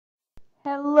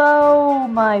Hello,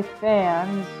 my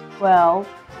fans. Well,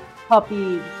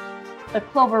 puppies. The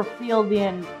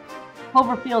Cloverfield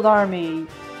Army.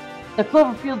 The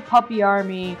Cloverfield Puppy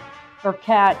Army. Or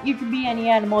cat. You can be any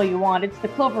animal you want. It's the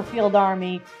Cloverfield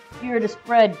Army. Here to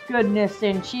spread goodness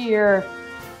and cheer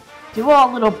to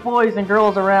all little boys and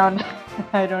girls around.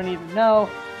 I don't even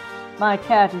know. My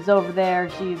cat is over there.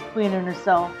 She's cleaning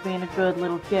herself, being a good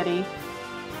little kitty.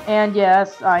 And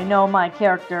yes, I know my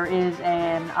character is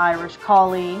an Irish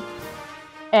collie,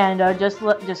 and just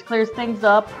clears things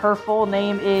up. Her full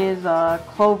name is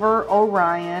Clover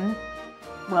Orion.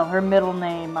 Well, her middle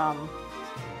name.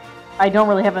 I don't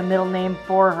really have a middle name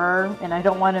for her, and I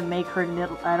don't want to make her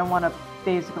I don't want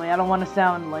to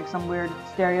sound like some weird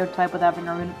stereotype with having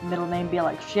her middle name be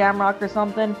like Shamrock or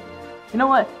something. You know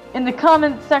what? In the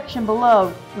comment section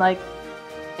below,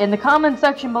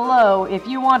 if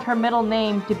you want her middle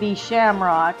name to be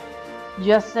Shamrock,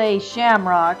 just say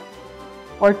Shamrock,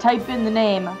 or type in the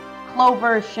name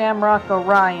Clover Shamrock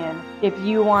Orion if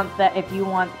you want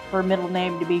her middle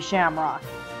name to be Shamrock.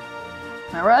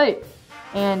 Alright,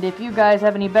 and if you guys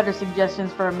have any better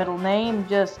suggestions for a middle name,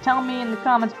 just tell me in the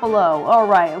comments below.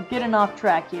 Alright, I'm getting off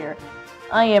track here.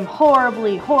 I am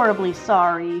horribly, horribly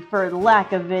sorry for the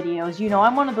lack of videos. You know,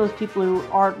 I'm one of those people who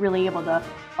aren't really able to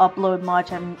upload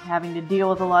much. I'm having to deal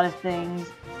with a lot of things.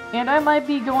 And I might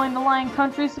be going to Lion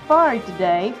Country Safari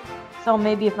today. So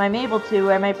maybe if I'm able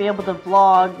to, I might be able to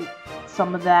vlog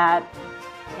some of that.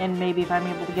 And maybe if I'm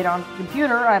able to get on the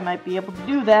computer, I might be able to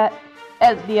do that.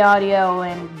 Edit the audio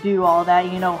and do all that,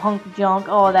 you know, hunk junk,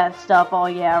 all that stuff. Oh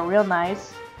yeah, real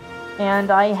nice.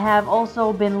 And I have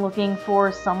also been looking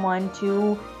for someone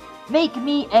to make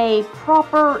me a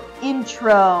proper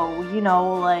intro, you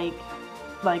know, like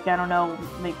I don't know,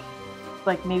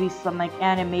 like maybe some like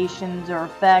animations or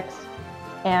effects,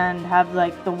 and have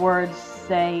like the words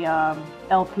say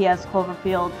LPS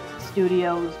Cloverfield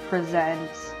Studios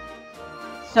presents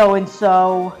so and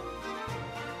so,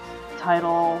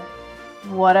 title,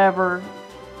 whatever.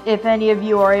 If any of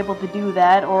you are able to do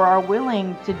that or are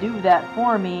willing to do that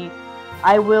for me,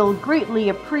 I will greatly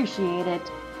appreciate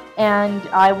it, and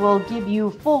I will give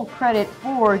you full credit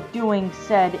for doing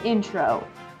said intro.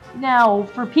 Now,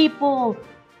 for people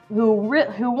who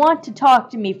want to talk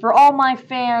to me, for all my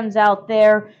fans out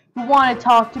there who want to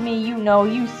talk to me, you know,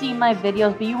 you see my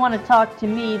videos, but you want to talk to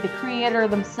me, the creator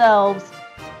themselves,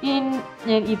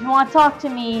 if you want to talk to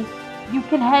me, you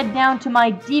can head down to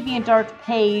my DeviantArt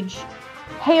page,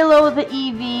 Halo the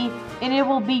EV, and it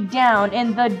will be down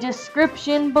in the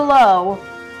description below,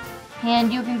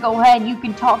 and you can go ahead and you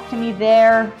can talk to me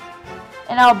there,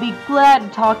 and I'll be glad to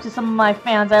talk to some of my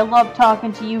fans. I love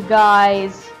talking to you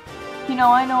guys. You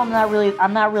know, I know I'm not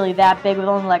really that big with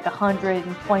only like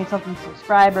 120 something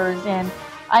subscribers, and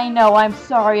I know, I'm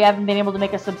sorry I haven't been able to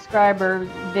make a subscriber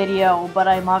video, but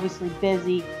I'm obviously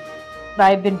busy.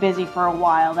 I've been busy for a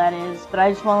while, that is, but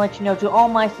I just want to let you know, to all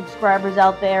my subscribers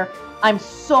out there, I'm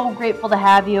so grateful to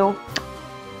have you.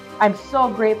 I'm so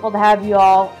grateful to have you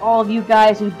all of you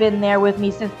guys who've been there with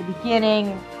me since the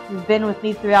beginning, who've been with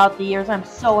me throughout the years. I'm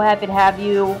so happy to have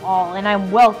you all, and I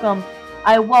welcome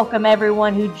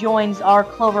everyone who joins our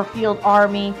Cloverfield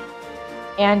Army.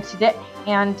 And today,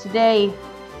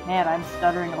 man, I'm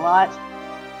stuttering a lot.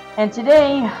 And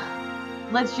today,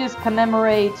 let's just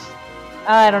commemorate,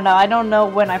 I don't know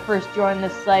when I first joined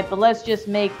this site, but let's just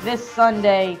make this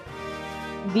Sunday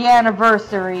the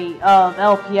anniversary of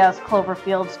LPS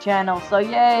Cloverfield's channel. So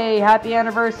yay, happy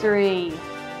anniversary.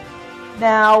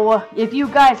 Now, if you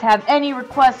guys have any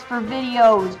requests for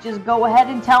videos, just go ahead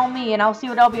and tell me, and I'll see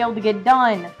what I'll be able to get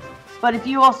done. But if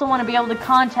you also want to be able to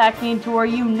contact me to where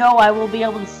you know I will be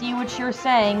able to see what you're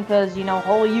saying, because, you know,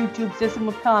 whole YouTube system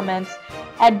with comments,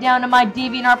 head down to my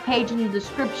DeviantArt page in the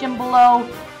description below,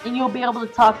 and you'll be able to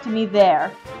talk to me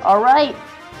there. Alright?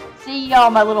 See y'all,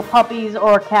 my little puppies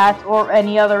or cats or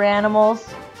any other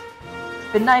animals.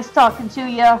 It's been nice talking to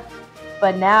ya,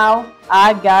 but now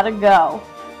I gotta go.